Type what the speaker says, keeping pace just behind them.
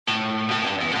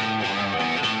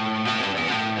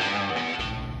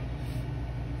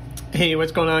Hey,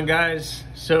 what's going on, guys?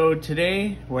 So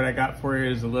today what I got for you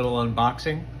is a little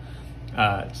unboxing.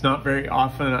 It's not very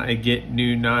often I get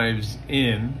new knives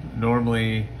in.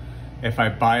 Normally if I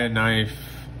buy a knife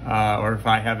or if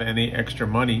I have any extra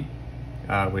money,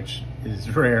 which is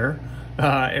rare,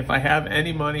 if I have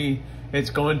any money,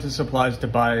 it's going to supplies to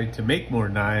buy to make more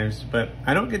knives, but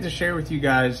I don't get to share with you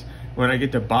guys when I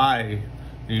get to buy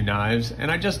new knives, and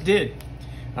I just did.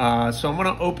 So I'm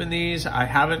gonna open these. I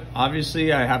haven't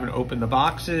opened the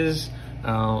boxes.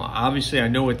 Obviously I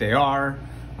know what they are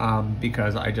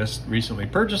because I just recently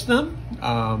purchased them,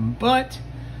 but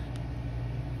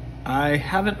I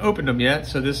haven't opened them yet.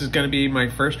 So this is gonna be my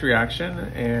first reaction,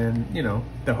 and you know,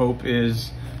 the hope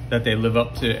is that they live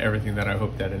up to everything that I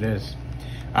hope that it is.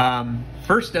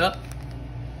 First up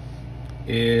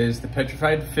is the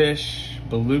Petrified Fish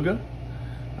Beluga.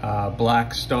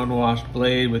 Black stonewashed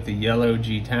blade with the yellow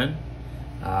G10.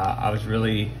 I was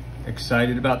really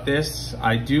excited about this.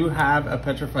 I do have a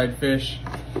Petrified Fish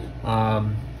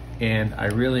and I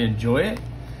really enjoy it.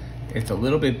 It's a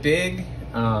little bit big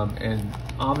and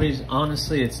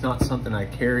honestly it's not something I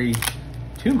carry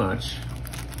too much,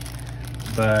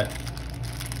 but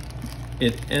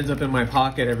it ends up in my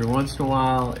pocket every once in a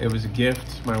while. It was a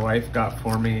gift my wife got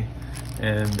for me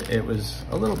and it was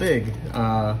a little big.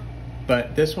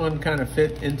 But this one kind of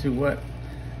fit into what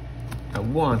I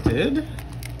wanted.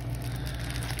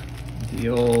 The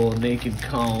old naked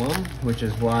column, which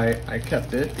is why I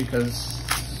kept it, because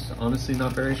it's honestly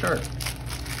not very sharp.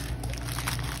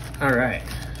 All right,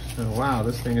 so wow,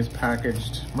 this thing is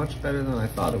packaged much better than I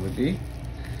thought it would be.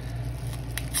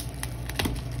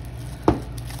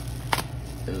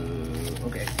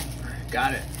 Okay,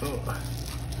 got it. Oh.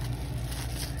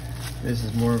 This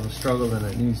is more of a struggle than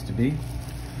it needs to be.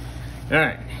 All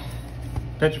right,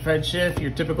 Petrified Fish,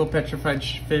 your typical Petrified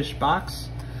Fish box.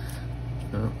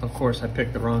 Of course, I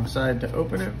picked the wrong side to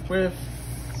open it with,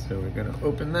 so we're gonna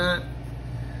open that.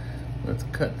 Let's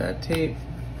cut that tape.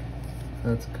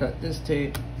 Let's cut this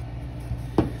tape.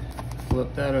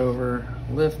 Flip that over,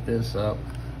 lift this up.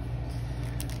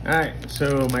 All right,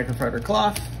 so microfiber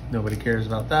cloth, nobody cares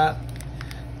about that.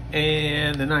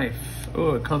 And the knife.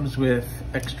 Oh, it comes with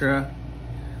extra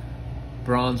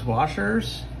bronze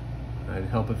washers. It'd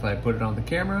help if I put it on the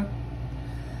camera.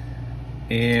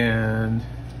 And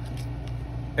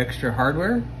extra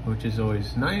hardware, which is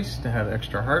always nice to have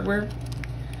extra hardware.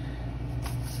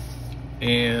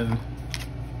 And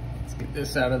let's get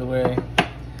this out of the way.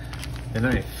 The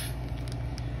knife.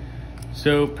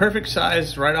 So perfect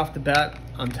size right off the bat.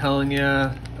 I'm telling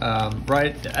you,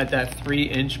 right at that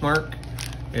 3-inch mark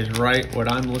is right what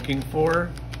I'm looking for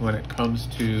when it comes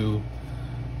to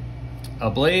a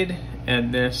blade.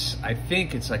 And this, I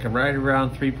think it's like right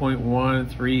around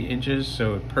 3 inches,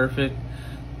 so perfect.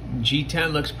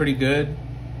 G10 looks pretty good.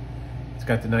 It's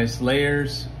got the nice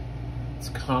layers. It's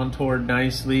contoured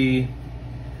nicely.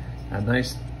 A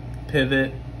nice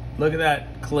pivot. Look at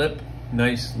that clip.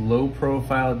 Nice low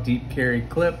profile, deep carry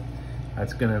clip.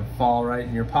 That's gonna fall right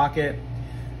in your pocket.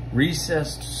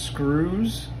 Recessed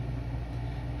screws,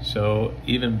 so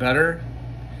even better.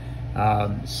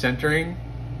 Centering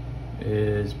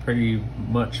is pretty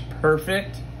much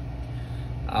perfect.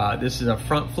 This is a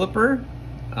front flipper.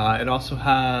 It also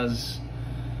has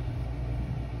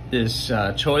this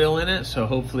choil in it, so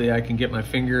hopefully I can get my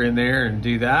finger in there and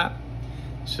do that.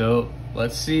 So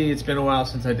let's see, it's been a while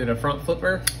since I did a front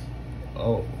flipper.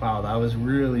 Oh wow, that was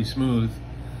really smooth.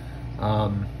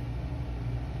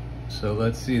 So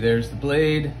let's see, there's the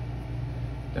blade.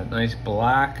 That nice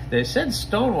black. They said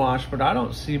stonewash, but I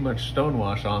don't see much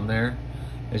stonewash on there.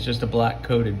 It's just a black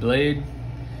coated blade.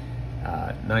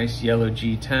 Nice yellow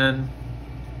G10.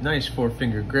 Nice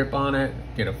 4-finger grip on it.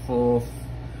 Get a full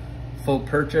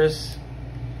purchase.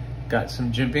 Got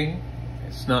some jimping.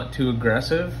 It's not too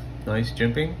aggressive. Nice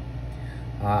jimping.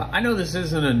 I know this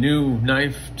isn't a new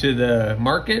knife to the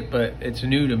market, but it's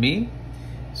new to me.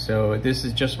 So this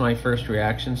is just my first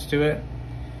reactions to it.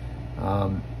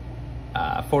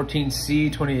 14C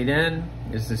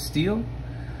 28N is the steel.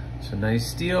 So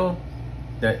nice steel.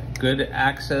 That good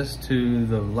access to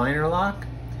the liner lock.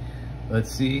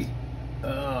 Let's see,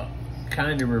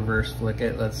 kind of reverse flick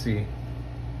it. Let's see,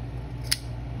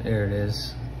 there it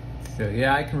is. So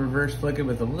yeah, I can reverse flick it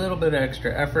with a little bit of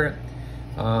extra effort.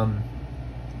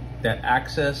 That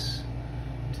access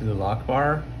to the lock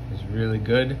bar is really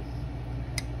good.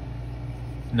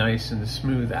 Nice and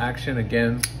smooth action.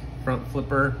 Again, front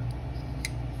flipper.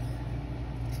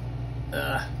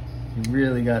 You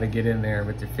really got to get in there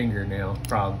with your fingernail,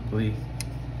 probably.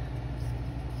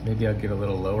 Maybe I'll get a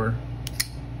little lower.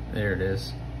 There it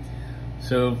is.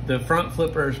 So the front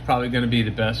flipper is probably going to be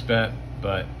the best bet,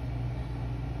 but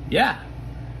yeah,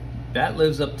 that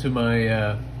lives up to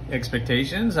my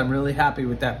expectations. I'm really happy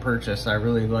with that purchase. I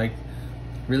really like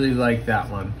that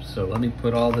one. So let me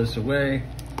put all this away.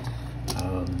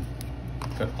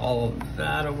 Put all of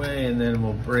that away, and then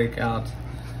we'll break out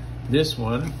this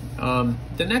one.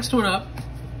 The next one up,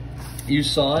 you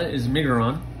saw it, is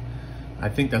Miguron. I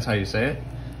think that's how you say it.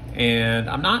 And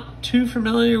I'm not too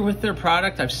familiar with their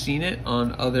product. I've seen it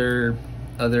on other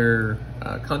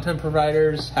content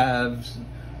providers have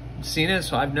seen it,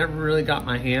 so I've never really got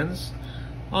my hands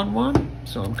on one.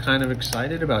 So I'm kind of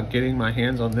excited about getting my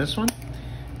hands on this one.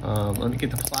 Let me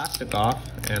get the plastic off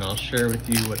and I'll share with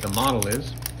you what the model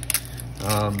is.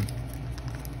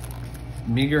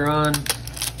 Miguron,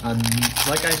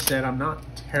 like I said, I'm not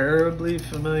terribly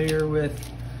familiar with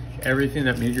everything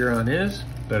that Miguron is,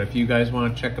 but if you guys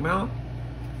want to check them out,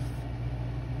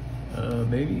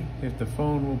 maybe if the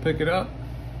phone will pick it up.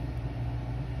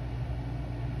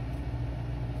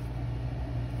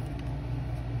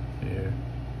 Here,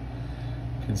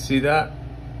 can see that?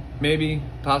 Maybe,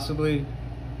 possibly.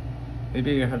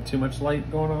 Maybe I have too much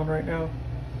light going on right now.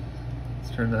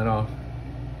 Let's turn that off.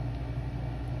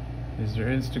 Here's their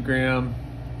Instagram.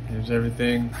 Here's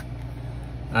everything.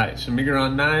 All right, so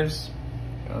Miguron knives.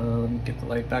 Let me get the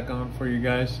light back on for you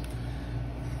guys.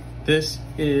 This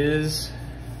is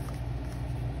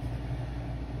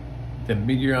the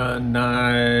Miguron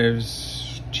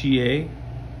knives TA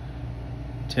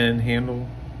 10 handle.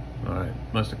 All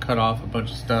right, must have cut off a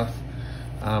bunch of stuff.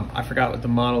 I forgot what the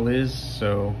model is,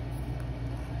 so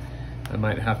I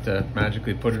might have to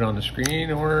magically put it on the screen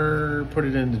or put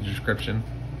it in the description.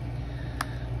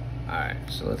 All right,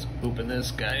 so let's open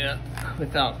this guy up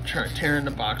without tearing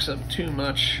the box up too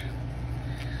much.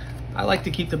 I like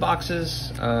to keep the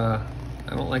boxes. I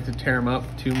don't like to tear them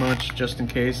up too much, just in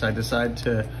case I decide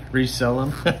to resell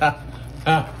them.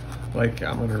 Like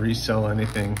I'm gonna resell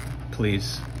anything,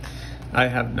 please.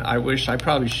 I wish I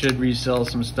probably should resell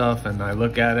some stuff, and I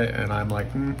look at it and I'm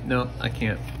like, no, I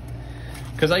can't.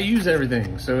 Because I use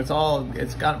everything, so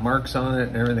it's got marks on it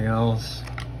and everything else.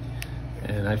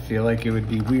 And I feel like it would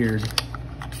be weird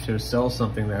to sell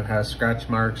something that has scratch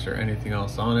marks or anything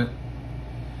else on it.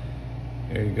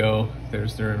 There you go.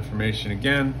 There's their information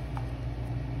again.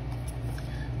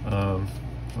 I'll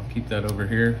keep that over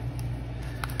here.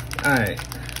 All right.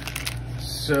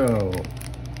 So,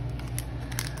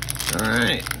 all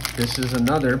right. This is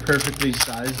another perfectly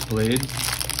sized blade,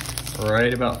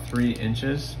 right about 3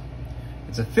 inches.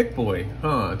 It's a thick boy,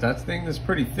 huh? That thing is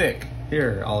pretty thick.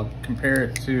 Here, I'll compare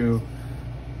it to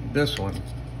this one,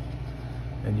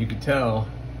 and you can tell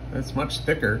it's much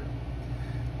thicker.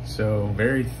 So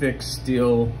very thick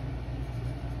steel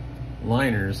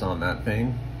liners on that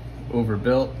thing,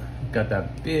 overbuilt. Got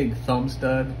that big thumb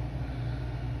stud.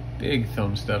 Big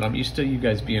thumb stud. I'm used to you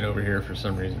guys being over here for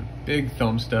some reason. Big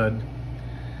thumb stud.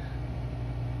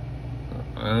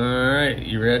 All right,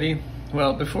 you ready?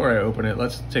 Well, before I open it,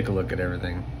 let's take a look at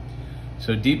everything.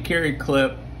 So deep carry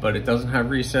clip, but it doesn't have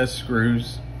recessed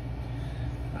screws.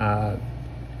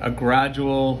 A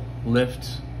gradual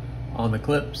lift on the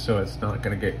clip, so it's not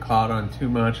going to get caught on too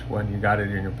much when you got it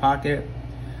in your pocket.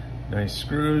 Nice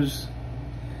screws.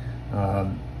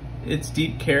 It's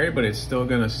deep carry, but it's still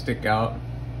going to stick out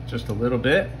just a little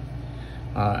bit.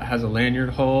 It has a lanyard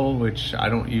hole, which I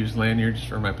don't use lanyards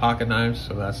for my pocket knives,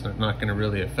 so that's not going to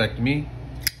really affect me.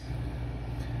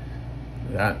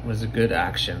 That was a good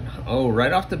action. Oh,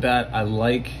 right off the bat, I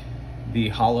like the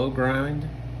hollow grind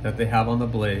that they have on the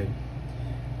blade.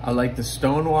 I like the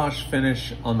stone wash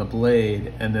finish on the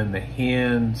blade, and then the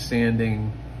hand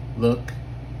sanding look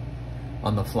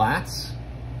on the flats.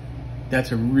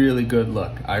 That's a really good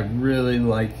look. I really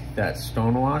like that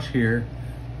stone wash here,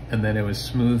 and then it was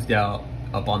smoothed out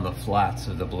up on the flats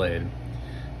of the blade.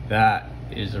 That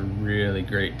is a really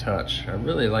great touch. I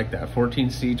really like that.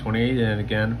 14C 28, and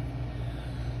again,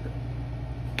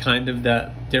 kind of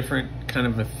that different, kind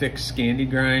of a thick Scandi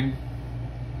grind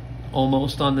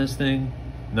almost on this thing.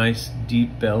 Nice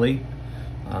deep belly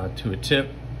to a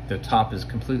tip. The top is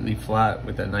completely flat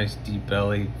with a nice deep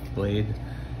belly blade.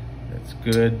 That's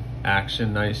good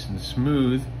action, nice and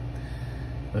smooth.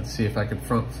 Let's see if I can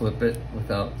front flip it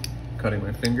without cutting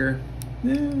my finger. I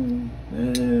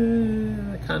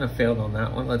kind of failed on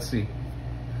that one. Let's see.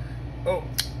 Oh,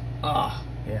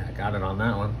 yeah, I got it on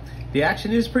that one. The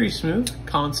action is pretty smooth,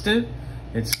 constant.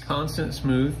 It's constant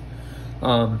smooth.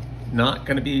 Not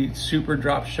gonna be super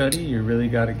drop shutty. You really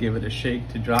gotta give it a shake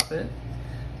to drop it,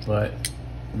 but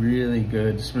really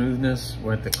good smoothness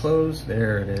with the close.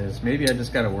 There it is. Maybe I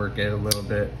just gotta work it a little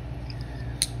bit.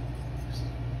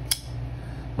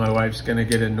 My wife's gonna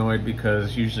get annoyed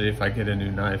because usually if I get a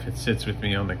new knife, it sits with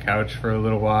me on the couch for a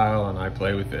little while and I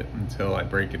play with it until I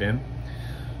break it in.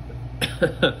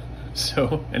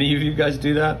 So, any of you guys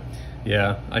do that?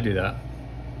 Yeah, I do that.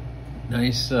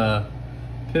 Nice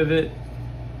pivot,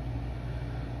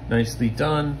 nicely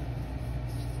done.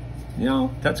 You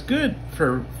know, that's good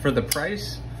for the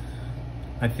price.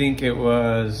 I think it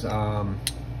was,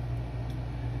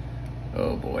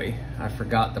 oh boy, I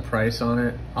forgot the price on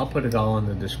it. I'll put it all in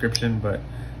the description, but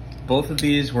both of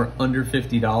these were under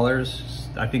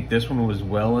 $50. I think this one was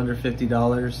well under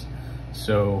 $50.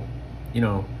 So, you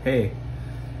know, hey,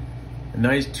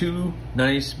 two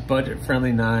nice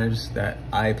budget-friendly knives that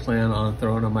I plan on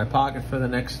throwing in my pocket for the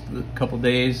next couple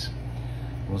days.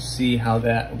 We'll see how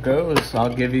that goes.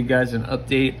 I'll give you guys an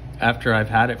update after I've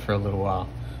had it for a little while.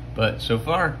 But so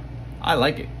far, I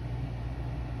like it.